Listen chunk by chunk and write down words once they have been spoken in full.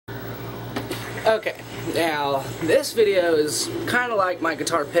Okay, now this video is kind of like my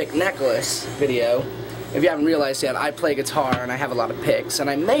guitar pick necklace video. If you haven't realized yet, I play guitar and I have a lot of picks, and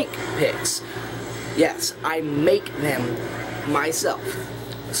I make picks. Yes, I make them myself,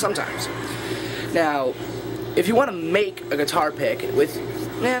 sometimes. Now, if you want to make a guitar pick with,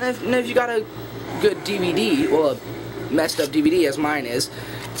 man, if you got a good DVD, well, a messed up DVD as mine is,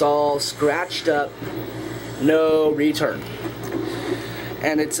 it's all scratched up, no return.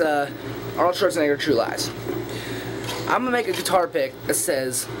 And it's Arnold Schwarzenegger True Lies. I'm gonna make a guitar pick that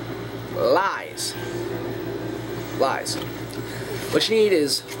says lies. Lies. What you need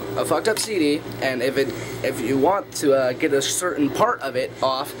is a fucked up CD, and if you want to get a certain part of it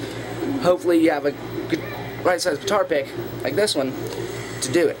off, hopefully you have a good, right size guitar pick like this one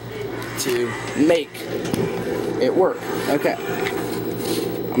to do it, to make it work. Okay.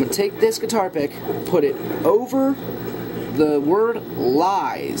 I'm gonna take this guitar pick, put it over the word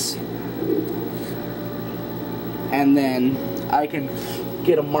lies, and then I can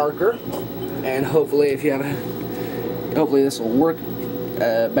get a marker, and hopefully if you have a hopefully this will work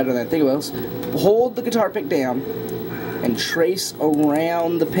better than I think it will. Hold the guitar pick down and trace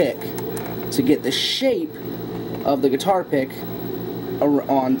around the pick to get the shape of the guitar pick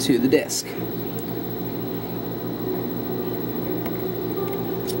onto the disc.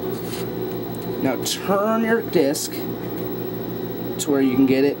 Now turn your disc to where you can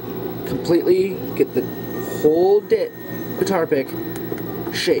get it completely, get the whole guitar pick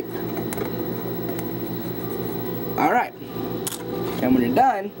shape. Alright, and when you're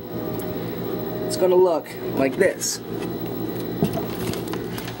done, it's going to look like this.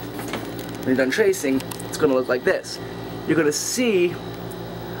 When you're done tracing, it's going to look like this. You're going to see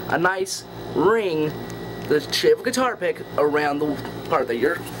a nice ring, the shape of a guitar pick, around the part that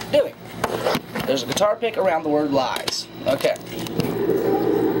you're doing. There's a guitar pick around the word lies. Okay.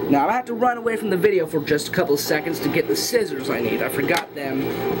 Now I have to run away from the video for just a couple of seconds to get the scissors I need. I forgot them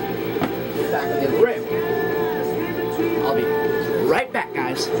back in the other room. I'll be right back,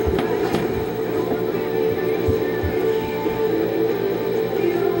 guys.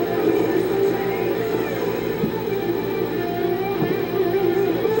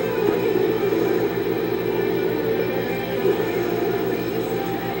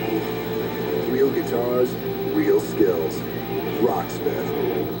 Real guitars, real skills.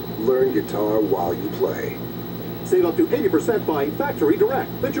 Rocksmith. Learn guitar while you play. Save up to 80% buying Factory Direct.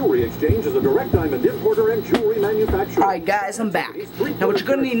 The Jewelry Exchange is a direct diamond importer and jewelry manufacturer. Alright guys, I'm back. Now what you're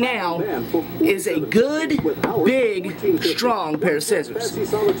going to need now is a good, big, strong pair of scissors.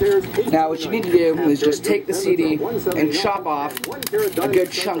 Now what you need to do is just take the CD and chop off a good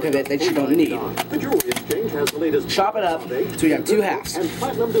chunk of it that you don't need. Chop it up so you have two halves.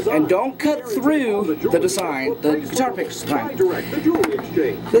 And don't cut through the design, the guitar pick design.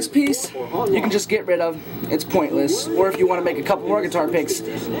 This piece you can just get rid of. It's pointless. Or if you want to make a couple more guitar picks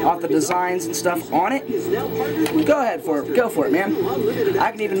off the designs and stuff on it, go ahead for it. Go for it, man.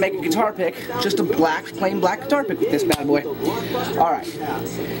 I can even make a guitar pick, just a plain black guitar pick with this bad boy. Alright.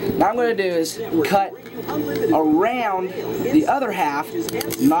 Now I'm going to do is cut around the other half,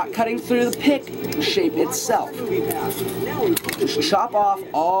 not cutting through the pick shape itself. Just chop off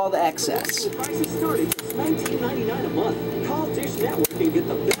all the excess.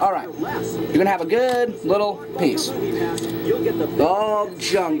 Alright, you're going to have a good little piece. All the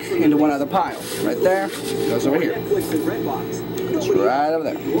junk into one other pile. Right there, goes over here. It's right over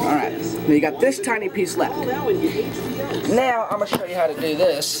there. Alright, now you got this tiny piece left. Now I'm going to show you how to do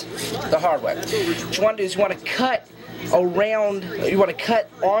this the hard way. What you want to do is you want to cut around, you want to cut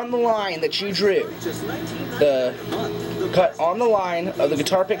on the line that you drew. Cut on the line of the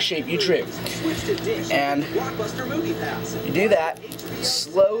guitar pick shape you drew. And you do that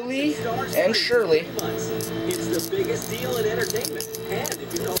slowly and surely. It's the biggest deal in entertainment. And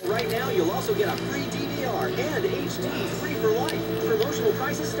if you know right now, you'll also get a free DVR and HD free for life. Promotional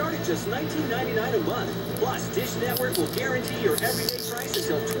prices start at just $19.99 a month. Plus, Dish Network will guarantee your everyday price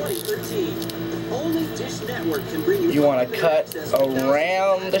until 2013. Only Dish Network can bring you. You want to cut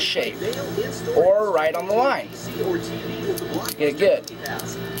around the shape or right on the line. Get it good.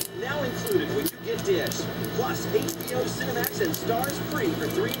 Now included when you get Dish. Plus HBO, Cinemax, and Stars free for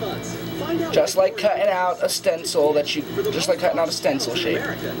 3 months. Find out just like cutting out a stencil that you, just like cutting out a stencil shape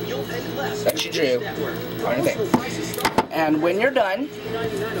that you drew on your thing. And when you're done,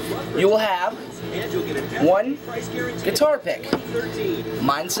 you will have one guitar pick.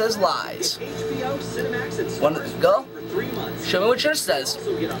 Mine says lies. Want to go? Show me what yours says.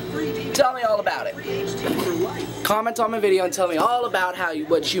 Tell me all about it. comment on my video and tell me all about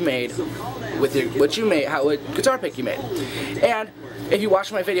what you made with your what guitar pick you made. And if you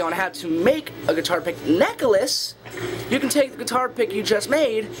watch my video on how to make a guitar pick necklace, you can take the guitar pick you just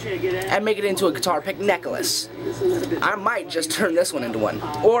made and make it into a guitar pick necklace. I might just turn this one into one,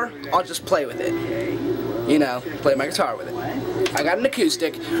 or I'll just play with it. You know, play my guitar with it. I got an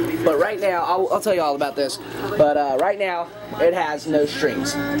acoustic, but right now, I'll tell you all about this, but right now, it has no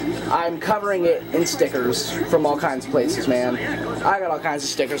strings. I'm covering it in stickers from all kinds of places, man. I got all kinds of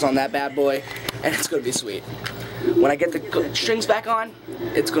stickers on that bad boy, and it's going to be sweet. When I get the strings back on,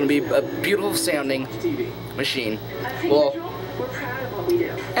 it's going to be a beautiful sounding machine. Well,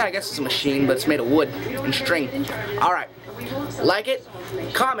 yeah, I guess it's a machine, but it's made of wood and string. Alright, like it,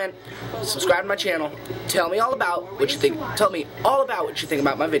 comment, subscribe to my channel, tell me all about what you think. Tell me all about what you think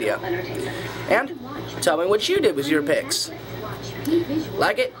about my video. And tell me what you did with your picks.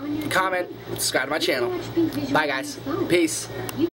 Like it, comment, subscribe to my channel. Bye guys. Peace.